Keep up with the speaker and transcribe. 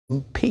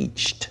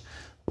impeached.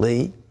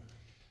 Lee?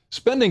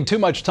 Spending too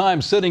much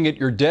time sitting at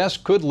your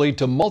desk could lead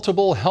to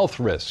multiple health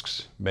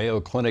risks. Mayo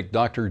Clinic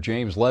Dr.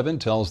 James Levin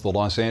tells the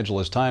Los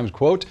Angeles Times,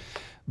 quote,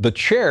 "The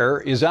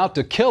chair is out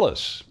to kill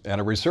us." And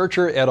a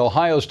researcher at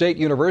Ohio State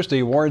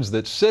University warns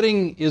that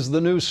sitting is the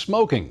new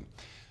smoking.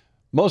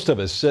 Most of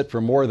us sit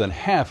for more than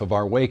half of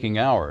our waking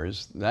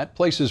hours. That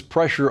places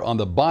pressure on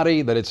the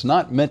body that it's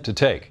not meant to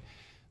take.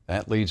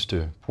 That leads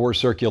to poor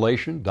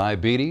circulation,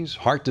 diabetes,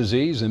 heart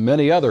disease, and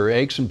many other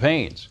aches and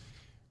pains.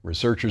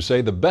 Researchers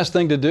say the best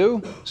thing to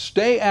do,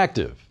 stay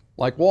active,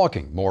 like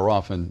walking more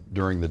often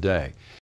during the day.